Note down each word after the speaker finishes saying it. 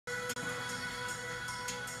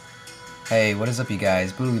Hey, what is up you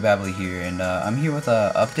guys? Boodly Babbly here, and I'm here with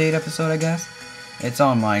a update episode, I guess. It's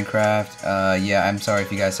on Minecraft. Yeah, I'm sorry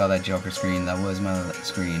if you guys saw that Joker screen. That was my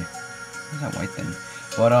screen. What's that white thing?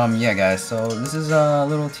 But, yeah guys, so this is a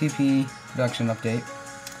little TP production update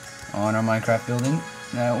on our Minecraft building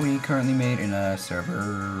that we currently made in a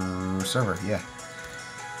server, yeah.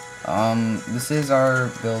 This is our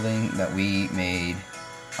building that we made.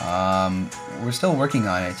 We're still working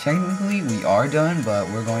on it. Technically, we are done, but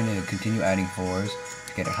we're going to continue adding floors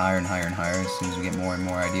to get it higher and higher and higher as soon as we get more and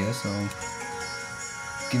more ideas. So,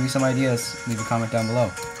 give me some ideas. Leave a comment down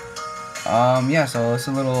below. Yeah, so it's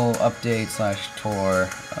a little update / tour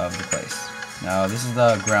of the place. Now, this is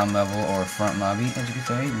the ground level or front lobby, as you can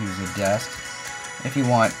say. Here's a desk. If you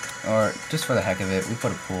want, or just for the heck of it, we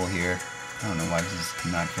put a pool here. I don't know why this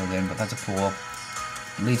is not filled in, but that's a pool.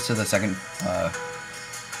 It leads to the second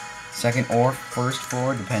or first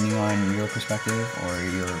floor, depending on your perspective or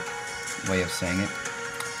your way of saying it.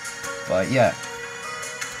 But yeah,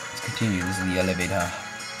 let's continue. This is the elevator.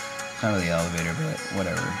 It's not really an elevator, but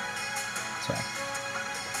whatever. So,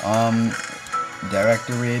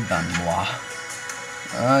 directory Benoit.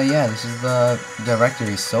 Yeah, this is the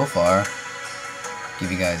directory so far.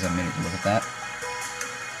 Give you guys a minute to look at that.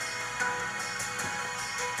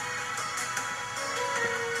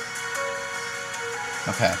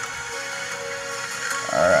 Okay.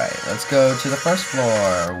 Alright, let's go to the first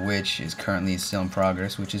floor, which is currently still in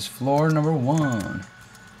progress, which is floor number 1.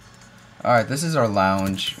 Alright, this is our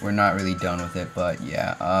lounge. We're not really done with it, but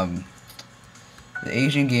yeah, the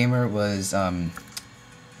Asian gamer was, oh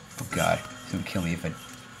god, he's gonna kill me if I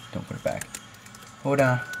don't put it back. Hold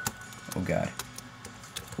on. Oh god.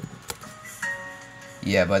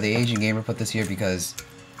 Yeah, but the Asian gamer put this here because,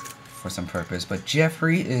 for some purpose, but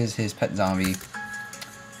Jeffrey is his pet zombie.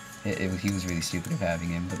 He was really stupid of having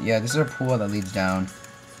him. But yeah, this is our pool that leads down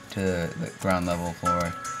to the ground level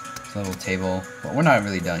floor. It's a little table. But we're not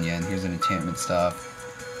really done yet. And here's an enchantment stuff.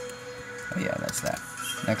 Oh yeah, that's that.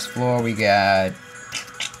 Next floor we got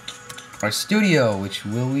our studio, which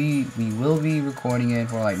we will be recording in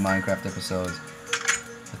for like Minecraft episodes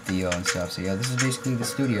with Theo and stuff. So yeah, this is basically the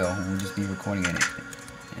studio. We'll just be recording in it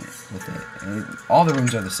with it. And all the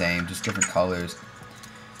rooms are the same, just different colors.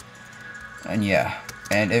 And yeah.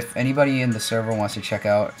 And if anybody in the server wants to check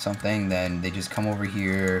out something, then they just come over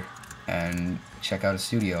here and check out a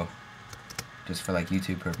studio. Just for like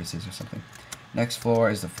YouTube purposes or something. Next floor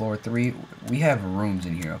is the floor 3. We have rooms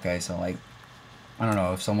in here, okay? So like, I don't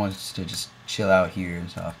know, if someone wants to just chill out here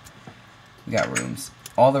and stuff. We got rooms.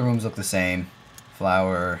 All the rooms look the same.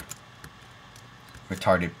 Flower,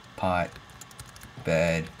 retarded pot,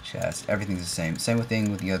 bed, chest. Everything's the same. Same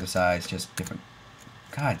thing with the other sides, just different.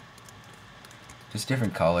 God. Just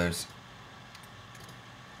different colors.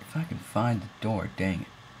 If I can find the door, dang it.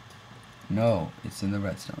 No, it's in the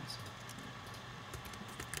redstones.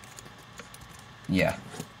 Yeah.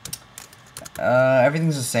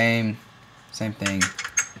 Everything's the same. Same thing.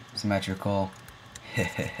 Symmetrical.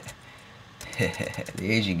 The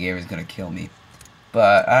Asian gamer is gonna kill me.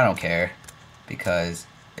 But I don't care. Because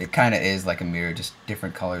it kinda is like a mirror, just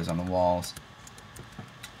different colors on the walls.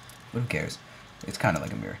 But who cares? It's kinda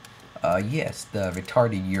like a mirror. Yes, the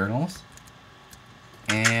retarded urinals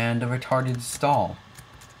and the retarded stall.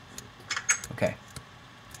 Okay.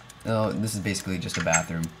 This is basically just a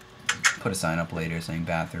bathroom. Put a sign up later saying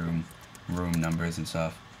bathroom, room numbers and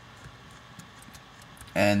stuff.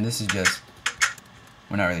 And this is just,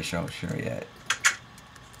 we're not really sure yet.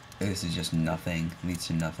 This is just nothing, leads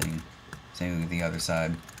to nothing. Same with the other side.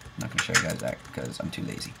 I'm not going to show you guys that because I'm too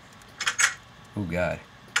lazy. Oh god.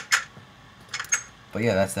 But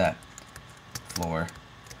yeah, that's that. Floor.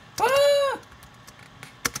 Ah!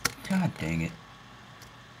 God dang it.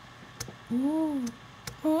 Ooh.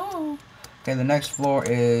 Oh. Okay, the next floor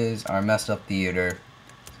is our messed up theater.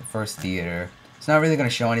 It's the first theater. It's not really going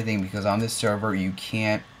to show anything because on this server you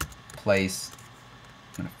can't place...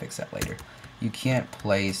 I'm going to fix that later. You can't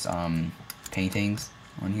place paintings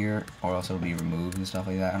on here or else it'll be removed and stuff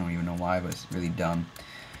like that. I don't even know why, but it's really dumb.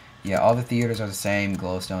 Yeah, all the theaters are the same,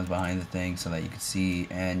 glowstones behind the thing so that you can see,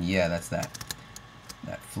 and yeah, that's that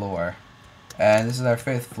floor. And this is our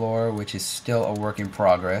 5th floor, which is still a work in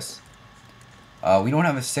progress. We don't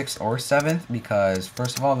have a 6th or 7th because,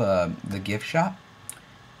 first of all, the gift shop,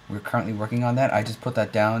 we're currently working on that. I just put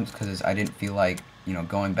that down because I didn't feel like, you know,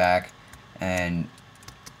 going back and,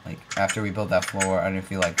 like, after we built that floor, I didn't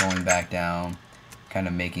feel like going back down, kind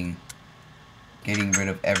of getting rid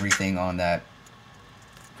of everything on that.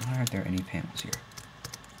 Why aren't there any panels here?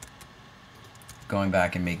 Going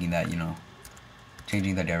back and making that, you know,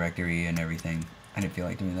 changing the directory and everything. I didn't feel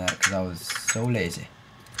like doing that because I was so lazy.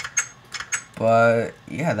 But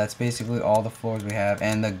yeah, that's basically all the floors we have,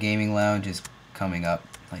 and the gaming lounge is coming up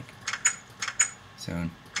like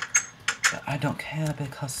soon. But I don't care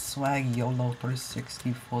because swag YOLO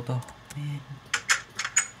 360 for the win.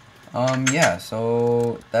 Yeah,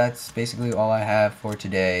 so that's basically all I have for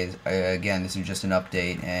today. Again, this is just an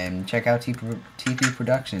update, and check out TP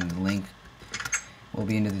Productions. Link will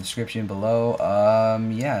be in the description below.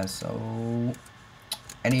 Yeah, so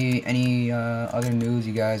any other news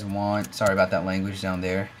you guys want? Sorry about that language down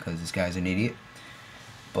there, because this guy's an idiot.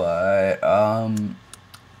 But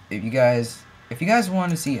if you guys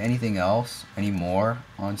want to see anything else, any more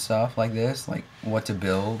on stuff like this, like what to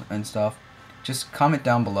build and stuff, just comment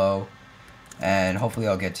down below, and hopefully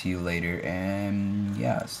I'll get to you later. And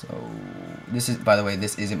yeah, so this is, by the way,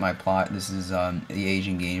 this isn't my plot. This is the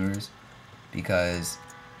Asian Gamers, because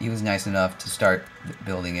he was nice enough to start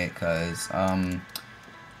building it, because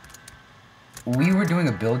we were doing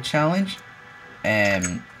a build challenge,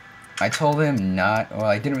 and I told him not, well,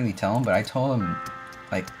 I didn't really tell him, but I told him,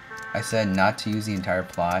 like, I said not to use the entire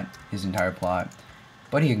plot, his entire plot,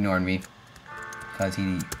 but he ignored me, because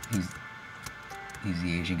he's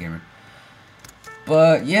the Asian gamer.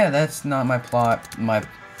 But yeah, that's not my plot. My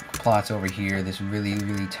plot's over here, this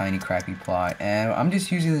really tiny crappy plot, and I'm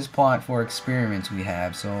just using this plot for experiments we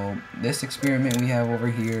have. So this experiment we have over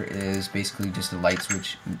here is basically just a light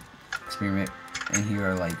switch experiment, and here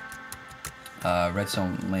are like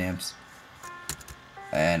redstone lamps,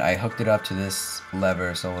 and I hooked it up to this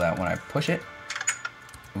lever so that when I push it,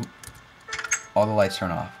 all the lights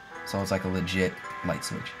turn off. So it's like a legit light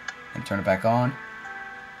switch. And turn it back on.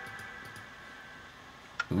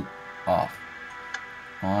 Off.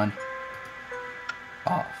 On.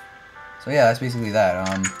 Off. So yeah, that's basically that.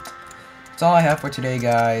 That's all I have for today,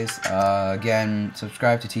 guys. Again,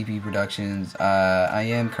 subscribe to TP Productions. I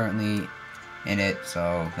am currently in it,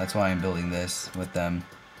 so that's why I'm building this with them.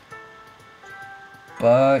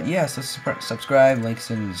 But yeah, so subscribe, links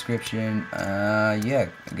in the description. Yeah,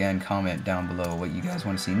 again, comment down below what you guys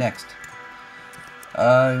want to see next.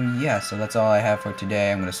 Yeah, so that's all I have for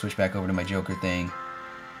today. I'm gonna switch back over to my Joker thing.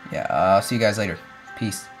 Yeah, I'll see you guys later.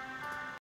 Peace.